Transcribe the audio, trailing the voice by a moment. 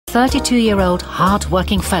32-year-old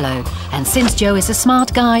hard-working fellow, and since Joe is a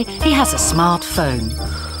smart guy, he has a smart phone.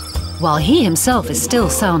 While he himself is still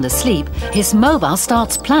sound asleep, his mobile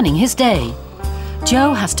starts planning his day.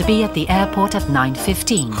 Joe has to be at the airport at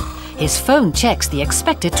 9:15. His phone checks the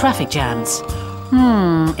expected traffic jams.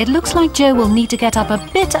 It looks like Joe will need to get up a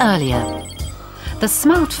bit earlier. The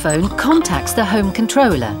smartphone contacts the home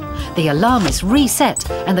controller. The alarm is reset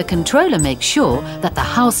and the controller makes sure that the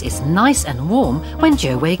house is nice and warm when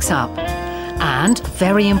Joe wakes up. And,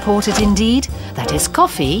 very important indeed, that his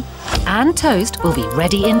coffee and toast will be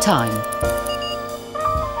ready in time.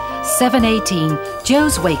 7:18,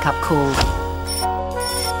 Joe's wake-up call.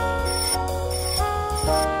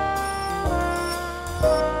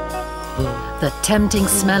 The tempting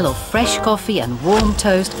smell of fresh coffee and warm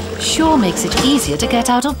toast sure makes it easier to get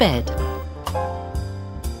out of bed.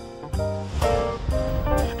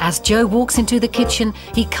 As Joe walks into the kitchen,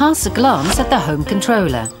 he casts a glance at the home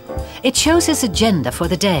controller. It shows his agenda for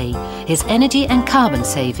the day, his energy and carbon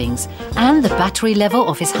savings, and the battery level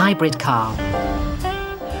of his hybrid car.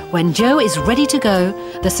 When Joe is ready to go,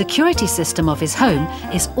 the security system of his home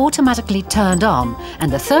is automatically turned on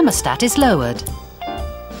and the thermostat is lowered.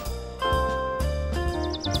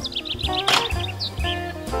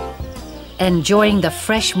 Enjoying the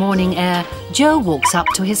fresh morning air, Joe walks up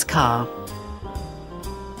to his car.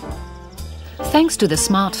 Thanks to the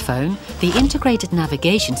smartphone, the integrated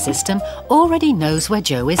navigation system already knows where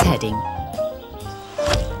Joe is heading.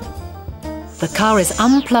 The car is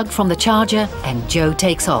unplugged from the charger and Joe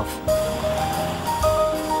takes off.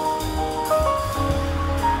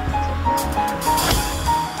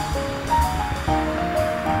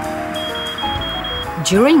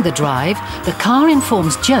 During the drive, the car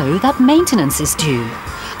informs Joe that maintenance is due.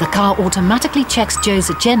 The car automatically checks Joe's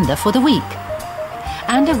agenda for the week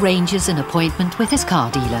and arranges an appointment with his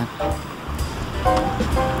car dealer.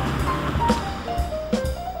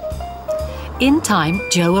 In time,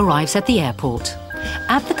 Joe arrives at the airport.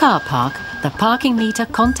 At the car park, the parking meter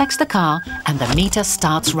contacts the car and the meter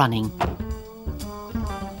starts running.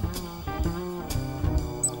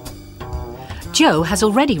 Joe has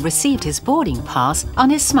already received his boarding pass on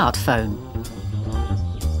his smartphone.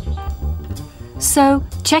 So,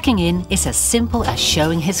 checking in is as simple as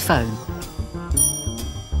showing his phone.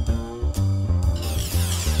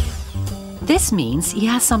 This means he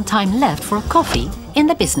has some time left for a coffee in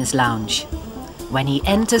the business lounge. When he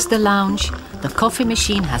enters the lounge, the coffee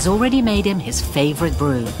machine has already made him his favorite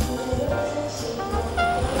brew.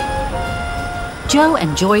 Joe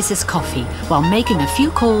enjoys his coffee while making a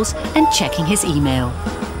few calls and checking his email.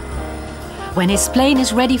 When his plane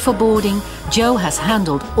is ready for boarding, Joe has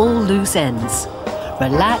handled all loose ends.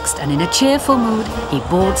 Relaxed and in a cheerful mood, he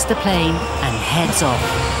boards the plane and heads off.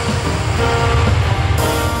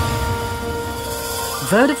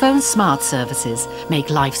 Vodafone smart services make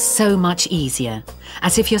life so much easier,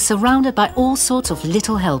 as if you're surrounded by all sorts of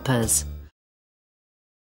little helpers.